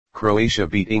Croatia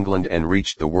beat England and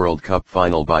reached the World Cup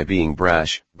final by being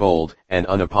brash, bold, and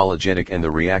unapologetic, and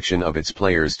the reaction of its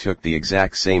players took the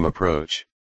exact same approach.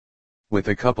 With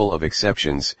a couple of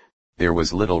exceptions, there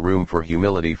was little room for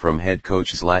humility from head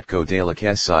coach Zlatko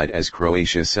Dalik's side as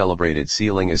Croatia celebrated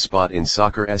sealing a spot in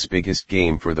soccer's biggest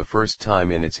game for the first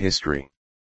time in its history.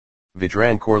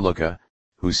 Vedran Korluka,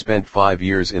 who spent 5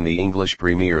 years in the English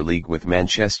Premier League with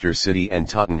Manchester City and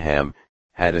Tottenham,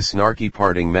 had a snarky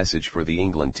parting message for the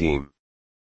England team.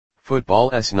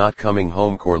 "Football's not coming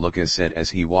home," Korluka said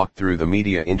as he walked through the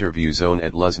media interview zone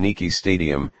at Luzhniki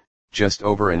Stadium, just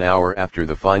over an hour after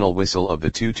the final whistle of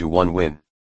the 2-1 win.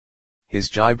 His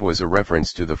jibe was a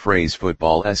reference to the phrase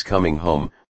 "football's coming home,"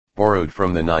 borrowed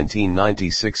from the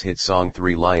 1996 hit song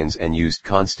Three Lions and used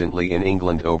constantly in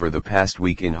England over the past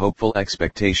week in hopeful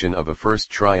expectation of a first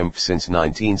triumph since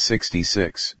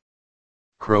 1966.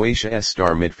 Croatia's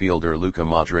star midfielder Luka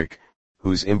Modric,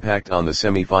 whose impact on the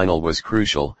semi-final was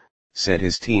crucial, said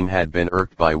his team had been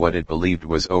irked by what it believed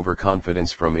was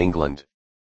overconfidence from England.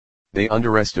 "They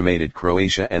underestimated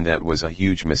Croatia and that was a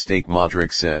huge mistake,"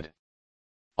 Modric said.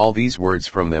 "All these words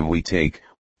from them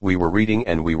we were reading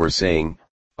and we were saying,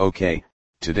 okay,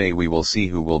 today we will see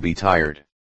who will be tired.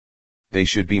 They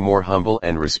should be more humble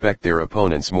and respect their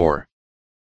opponents more."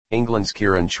 England's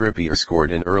Kieran Trippier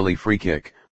scored an early free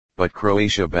kick, but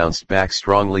Croatia bounced back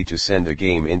strongly to send the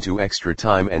game into extra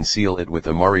time and seal it with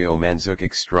a Mario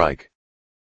Mandzukic strike.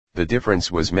 "The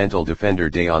difference was mental," defender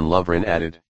Dejan Lovren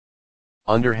added.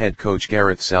 Under head coach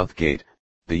Gareth Southgate,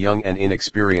 the young and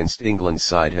inexperienced England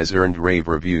side has earned rave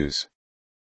reviews.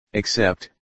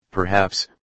 Except, perhaps,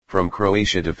 from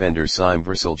Croatia defender Sime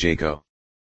Vrsaljko.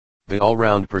 The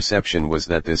all-round perception was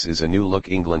that this is a new-look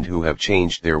England who have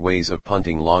changed their ways of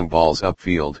punting long balls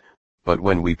upfield, but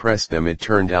when we pressed them it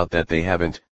turned out that they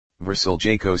haven't,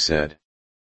 Vrsaljko said.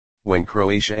 When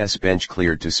Croatia's bench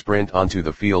cleared to sprint onto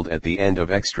the field at the end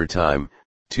of extra time,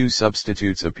 2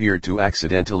 substitutes appeared to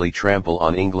accidentally trample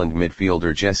on England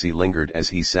midfielder Jesse Lingard as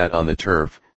he sat on the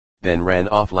turf, then ran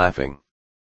off laughing.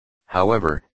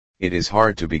 However, it is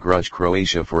hard to begrudge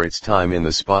Croatia for its time in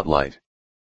the spotlight.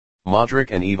 Modric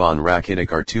and Ivan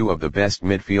Rakitic are 2 of the best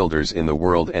midfielders in the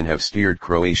world and have steered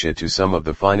Croatia to some of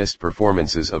the finest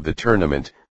performances of the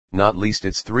tournament, not least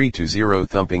its 3-0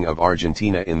 thumping of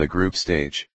Argentina in the group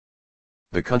stage.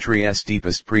 The country's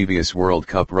deepest previous World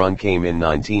Cup run came in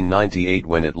 1998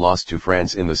 when it lost to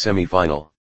France in the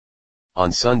semi-final.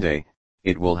 On Sunday,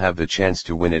 it will have the chance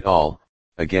to win it all,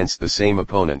 against the same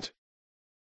opponent.